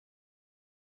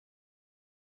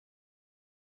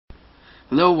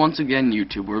Hello once again,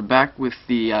 YouTube. We're back with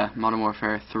the Modern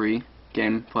Warfare 3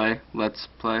 gameplay, let's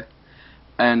play,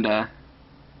 and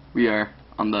we are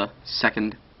on the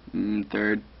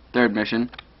third mission.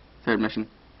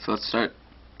 So let's start.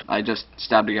 I just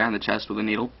stabbed a guy in the chest with a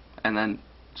needle, and then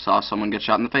saw someone get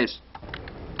shot in the face.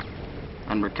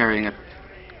 And we're carrying a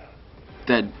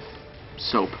dead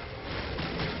soap.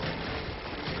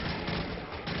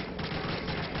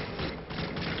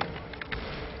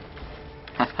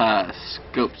 Haha,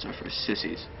 scopes are for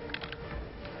sissies.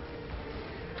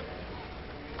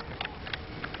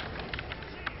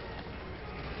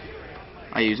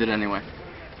 I use it anyway.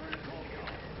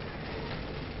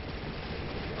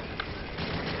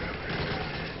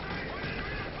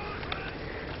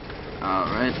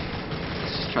 Alright,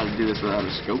 let's try to do this without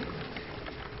a scope.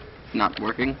 Not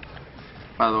working,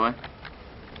 by the way.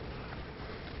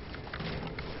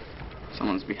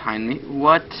 Someone's behind me.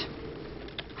 What?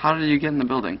 How did you get in the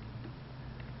building?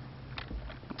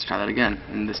 Let's try that again,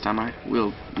 and this time I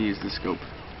will use the scope.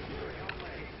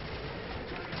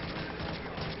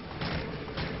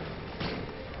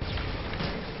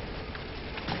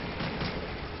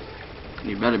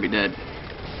 You better be dead.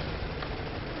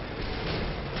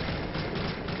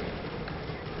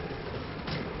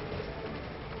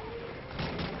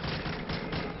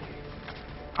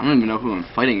 I don't even know who I'm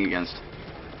fighting against.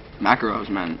 Makarov's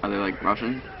men. Are they like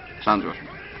Russian? Sounds Russian.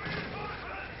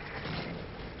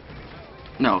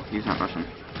 No, he's not Russian.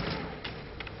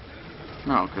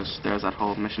 No, because there's that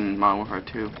whole mission in Modern Warfare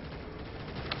 2.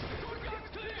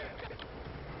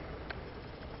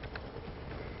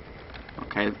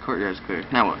 Okay, the courtyard's clear.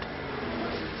 Now what?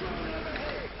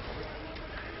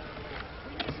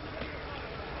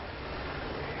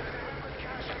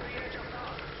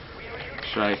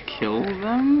 Should I kill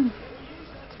them?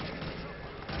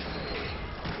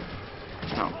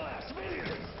 No.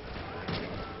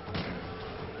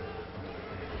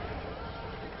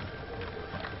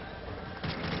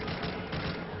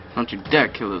 Don't you dare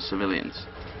kill those civilians.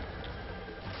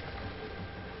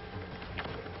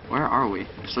 Where are we?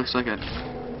 This looks like a...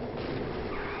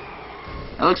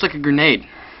 That looks like a grenade.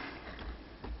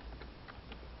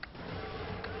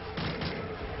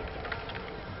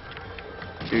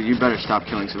 Dude, you better stop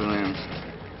killing civilians.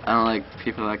 I don't like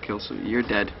people that kill civilians. You're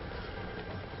dead.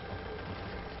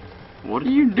 What are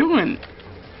you doing?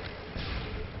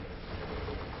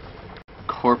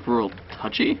 Corporal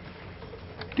Touchy?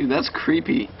 Dude, that's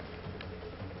creepy.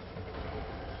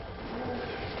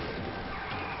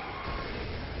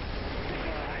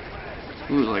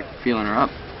 Ooh, like feeling her up.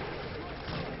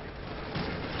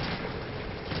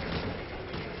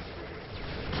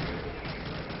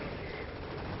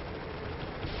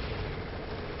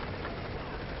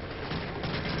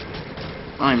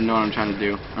 I don't even know what I'm trying to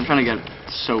do. I'm trying to get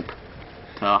soap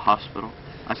to a hospital,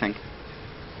 I think.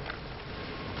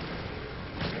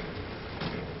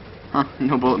 Huh,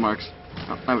 no bullet marks.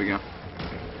 Oh, there we go.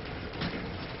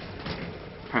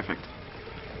 Perfect.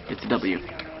 It's a W.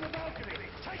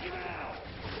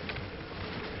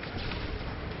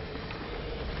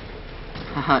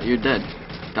 Haha, you're dead.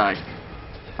 Die.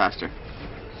 Faster.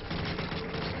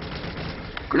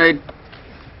 Grenade!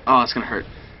 Oh, it's gonna hurt.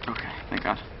 Okay, thank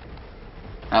God.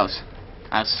 I was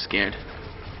scared.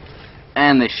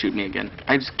 And they shoot me again.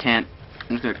 I just can't.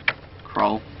 I'm just gonna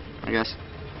crawl, I guess.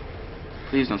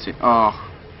 Please don't see. Oh.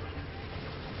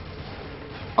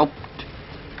 Oh.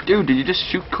 Dude, did you just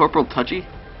shoot Corporal Touchy?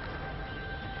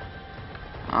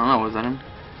 I don't know, was that him?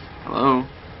 Hello?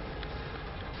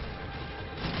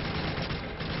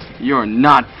 You're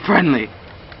not friendly.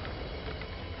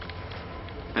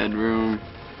 Bedroom.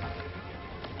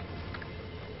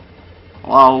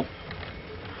 Hello?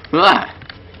 Ah.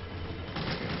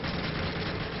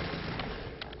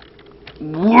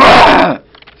 Wah!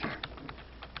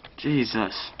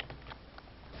 Jesus.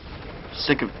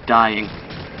 Sick of dying.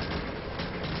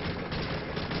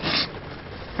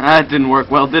 That didn't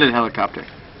work well, did it, helicopter?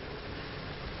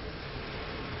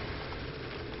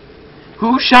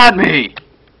 Who shot me?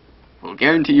 We'll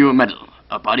guarantee you a medal,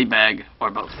 a body bag,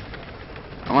 or both.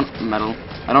 I want a medal.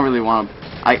 I don't really want a...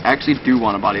 I actually do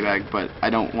want a body bag, but I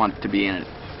don't want to be in it.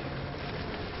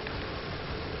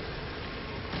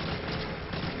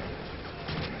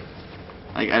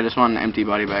 Like, I just want an empty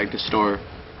body bag to store,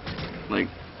 like,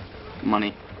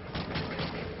 money.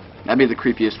 That'd be the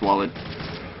creepiest wallet.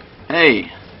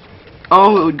 Hey!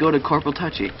 Oh, it would go to Corporal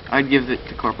Touchy. I'd give it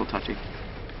to Corporal Touchy.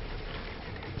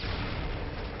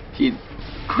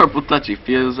 Corporal Touchy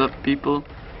feels up people,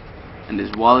 and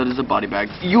his wallet is a body bag.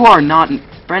 You are not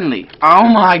friendly. Oh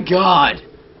my God!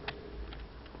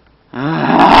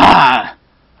 Ah!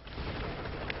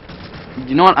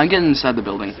 You know what? I'm getting inside the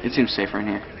building. It seems safer in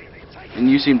here. And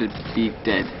you seem to be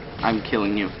dead. I'm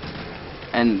killing you.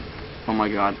 And, oh my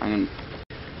god, I'm gonna...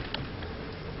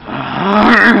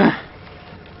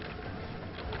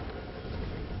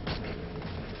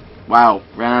 Wow,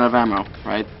 ran out of ammo,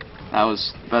 right? That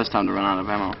was the best time to run out of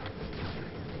ammo.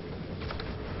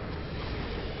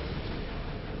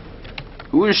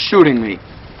 Who is shooting me?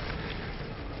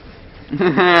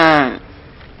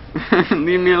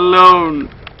 Leave me alone.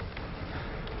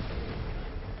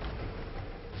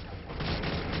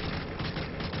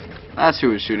 That's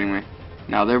who is shooting me.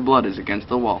 Now their blood is against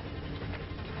the wall.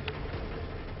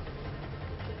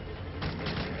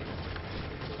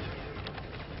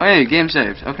 Oh hey, game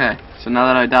saved. Okay, so now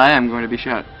that I die, I'm going to be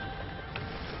shot.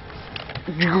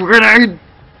 Grenade!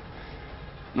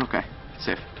 Okay,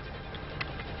 safe.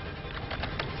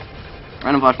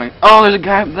 Random flashbang. Oh, there's a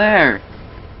guy up there!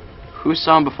 Who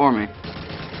saw him before me?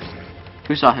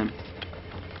 Who saw him?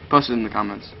 Post it in the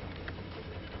comments.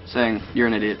 Saying, you're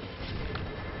an idiot.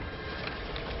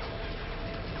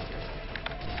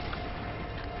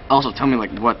 Also, tell me,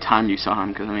 like, what time you saw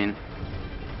him, because, I mean,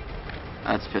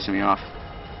 that's pissing me off.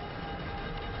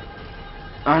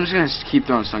 I'm just gonna keep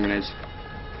throwing stun grenades.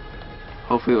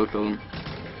 Hopefully it'll kill him.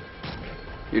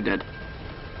 You're dead.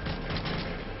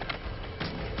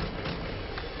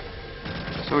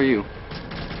 So are you.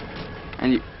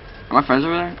 And you... Are my friends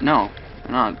over there? No,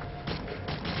 they're not.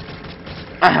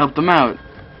 I helped them out. I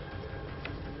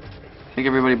think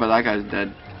everybody but that guy's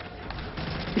dead.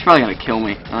 He's probably gonna kill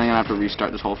me. I'm gonna have to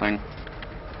restart this whole thing.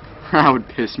 That would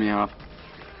piss me off.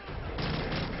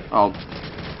 Oh.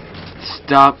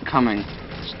 Stop coming.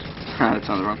 That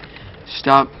sounded wrong.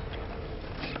 Stop.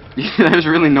 There's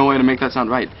really no way to make that sound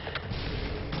right.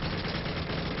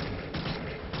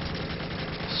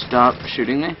 Stop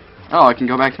shooting me. Oh, I can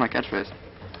go back to my catchphrase.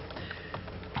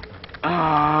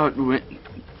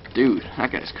 Dude,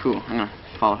 that guy's cool. I'm gonna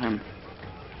follow him.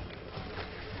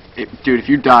 Hey, dude, if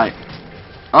you die...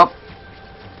 Oh!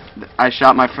 I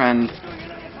shot my friend,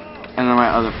 and then my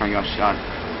other friend got shot.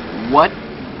 What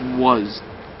was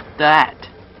that?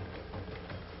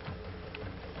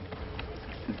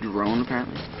 Drone,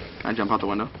 apparently. Can I jump out the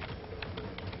window?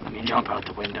 Let me jump out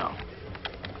the window.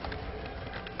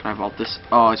 Can I vault this?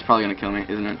 Oh, it's probably gonna kill me,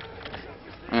 isn't it?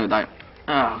 I'm gonna die.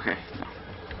 Oh, okay. No.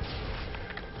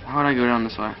 Why would I go down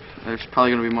this way? There's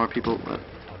probably gonna be more people, but...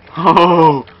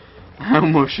 Oh! I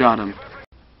almost shot him.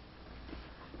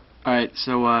 Alright,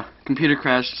 so, computer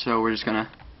crashed, so we're just gonna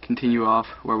continue off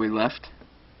where we left.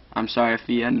 I'm sorry if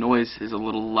the noise is a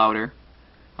little louder.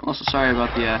 I'm also sorry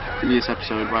about the previous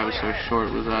episode why it was so short.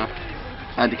 It was, I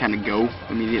had to kind of go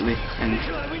immediately, and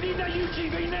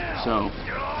so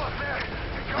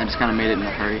I just kind of made it in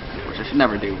a hurry, which I should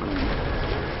never do, but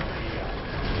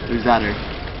lose that or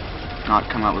not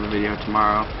come out with a video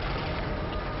tomorrow.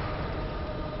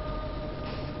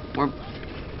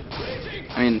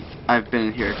 I mean, I've been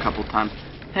in here a couple times.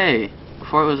 Hey,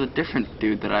 before it was a different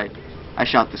dude that I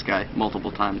shot this guy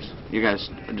multiple times. You guys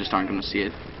just aren't going to see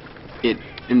it. It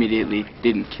immediately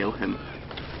didn't kill him.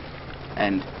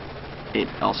 And it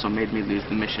also made me lose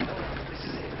the mission.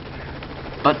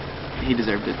 But he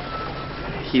deserved it.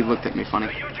 He looked at me funny.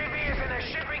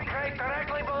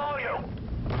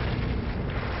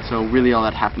 So really all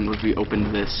that happened was we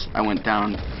opened this. I went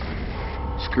down,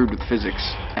 screwed with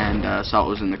physics, and saw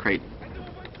what was in the crate.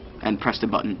 And pressed a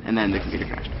button, and then the computer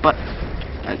crashed. But,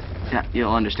 yeah,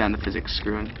 you'll understand the physics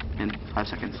screwing in 5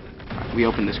 seconds. We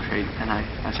opened this crate, and I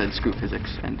said, screw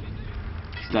physics, and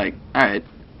it's like, alright,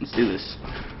 let's do this.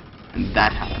 And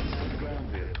that happened.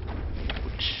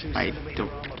 Which I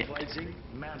don't get.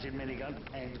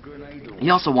 He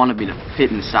also wanted me to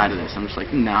fit inside of this. I'm just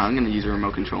like, nah, I'm going to use a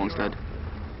remote control instead.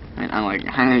 And I'm like,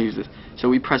 I'm going to use this. So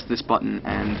we pressed this button,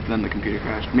 and then the computer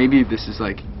crashed. Maybe this is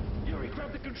like...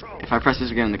 If I press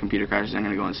this again and the computer crashes, I'm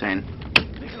gonna go insane.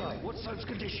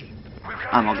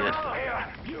 I'm all dead.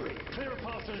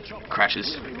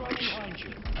 Crashes.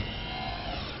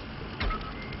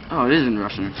 Oh, it is in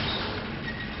Russian.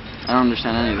 I don't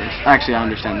understand any of this. Actually, I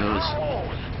understand those.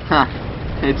 Huh.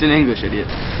 It's in English, idiot.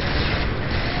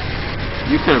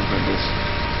 You could have read this.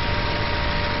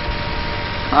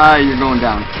 Ah, you're going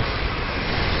down.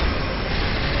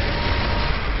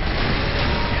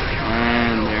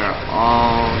 And they're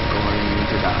all going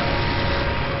to die.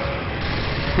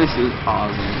 This is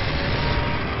awesome.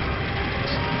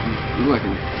 Ooh, I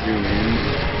can zoom in.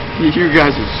 You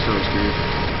guys are so screwed.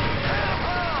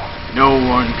 No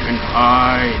one can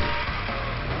hide.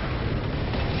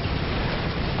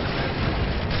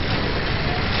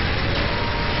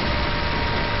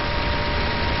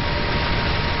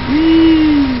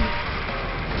 Whee!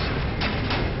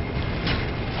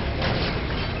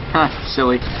 Ha,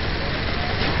 silly.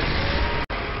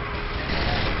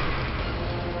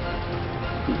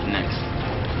 Who's next?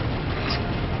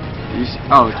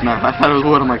 Oh, it's not. I thought it was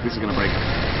wood. I'm like, this is gonna break.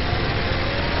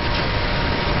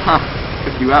 Huh.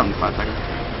 Took you out in 5 seconds.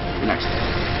 You're next.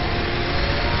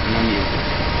 And then you.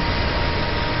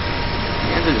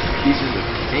 You guys are just pieces of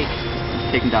cake.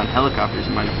 I'm taking down helicopters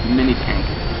in my mini tank.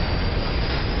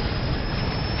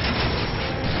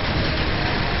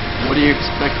 What are you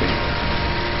expecting?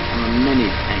 I'm a mini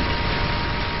tank.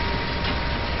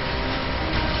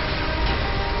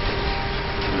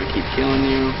 I'm gonna keep killing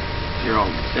you. You're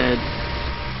all dead.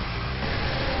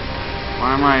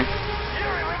 Why am I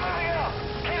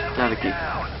staticky?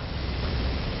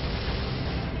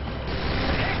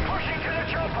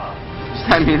 Does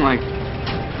that mean like,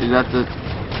 is that the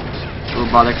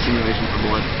robotic simulation for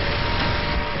blood?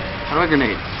 How do I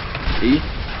grenade? E?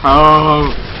 Oh!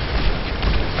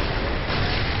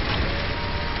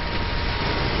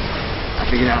 I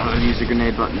figured out how to use the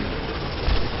grenade button.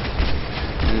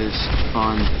 It is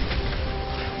fun.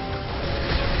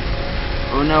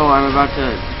 Oh no, I'm about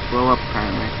to blow up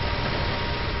apparently.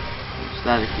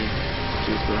 Staticky, which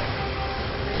is the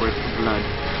word for blood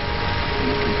in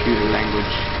the computer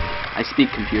language. I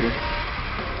speak computer.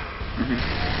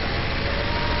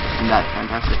 And that's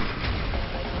fantastic.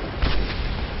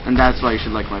 And that's why you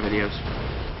should like my videos.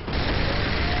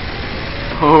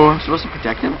 Oh, I'm supposed to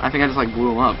protect him? I think I just like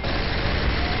blew him up.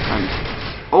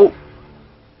 Oh!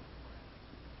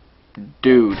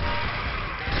 Dude.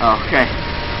 Okay.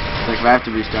 Like if I have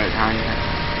to restart it,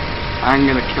 I'm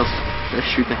gonna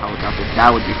shoot the helicopter. That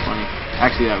would be funny.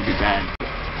 Actually, that would be bad.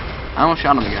 I almost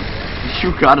shot him again.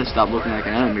 You gotta stop looking like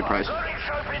an enemy prize.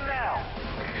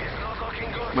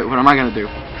 Wait, what am I gonna do?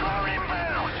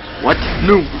 What?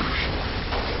 No!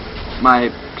 My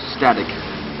static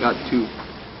got too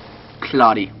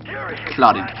cloddy.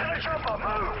 Clotted.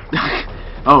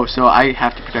 Oh, so I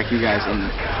have to protect you guys, and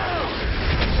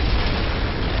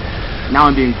now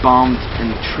I'm being bombed,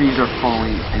 and trees are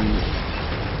falling, and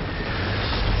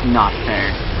it's not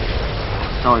fair.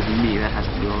 It's always me that has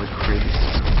to do all the crazy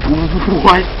stuff.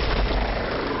 What?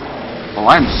 Oh,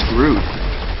 I'm screwed.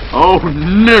 Oh,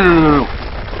 no.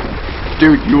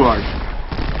 Dude, you are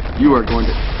going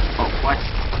to... Oh, what?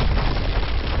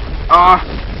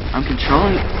 I'm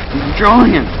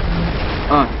controlling him.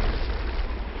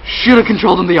 Should have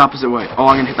controlled him the opposite way. Oh,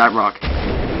 I'm gonna hit that rock.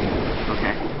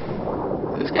 Okay.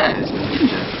 This guy is a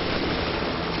ninja.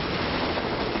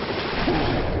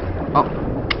 Oh.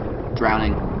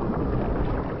 Drowning.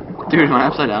 Dude, am I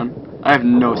upside down? I have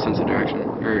no sense of direction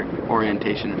or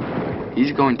orientation.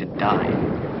 He's going to die.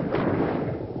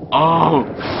 Oh!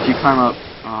 If you climb up...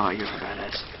 Oh, you're a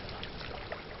badass.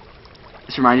 Does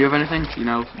this remind you of anything? You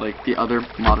know, like the other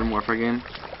Modern Warfare game?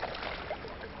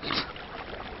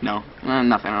 No,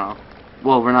 nothing at all.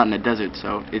 Well, we're not in a desert,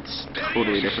 so it's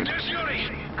totally different.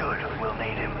 Good, we'll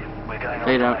need him. We're going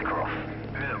Fade out. Who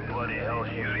the bloody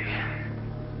hell's Yuri?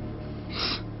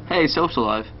 Hey, Soap's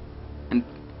alive. And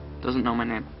doesn't know my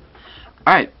name.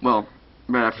 Alright, well,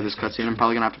 right after this cutscene, I'm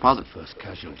probably gonna have to pause it. First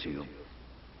casualty of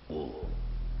war.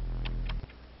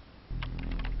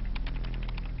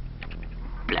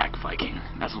 Black Viking.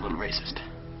 That's a little racist.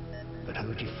 But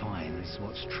who defines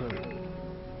what's true?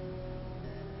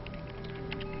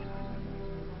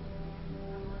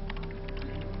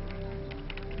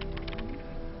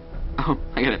 Oh,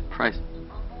 I got it. Price.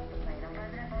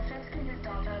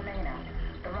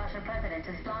 The Russian president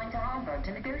is flying to Hamburg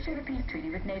to negotiate a peace treaty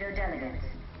with NATO delegates.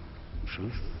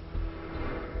 Truth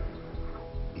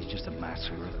is just a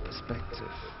matter of perspective.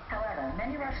 However,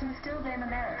 many Russians still blame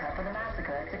America for the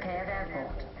massacre at Zakhaev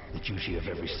Airport. The duty of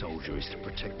every soldier is to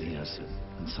protect the innocent,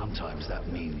 and sometimes that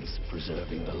means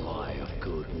preserving the lie of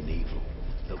good and evil.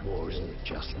 That war isn't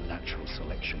just natural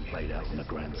selection played out on a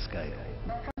grand scale.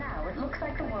 But for now, it looks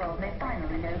like the world may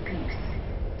finally know peace.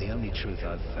 The only truth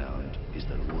I've found is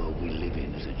that the world we live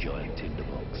in is a giant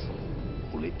tinderbox.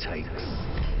 All it takes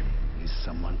is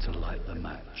someone to light the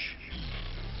match.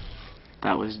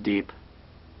 That was deep.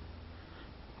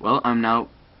 Well, I'm now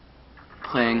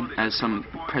playing as some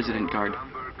president guard.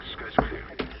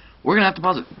 We're gonna have to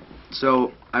pause it.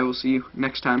 So, I will see you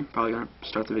next time. Probably gonna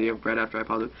start the video right after I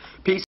pause it. Peace.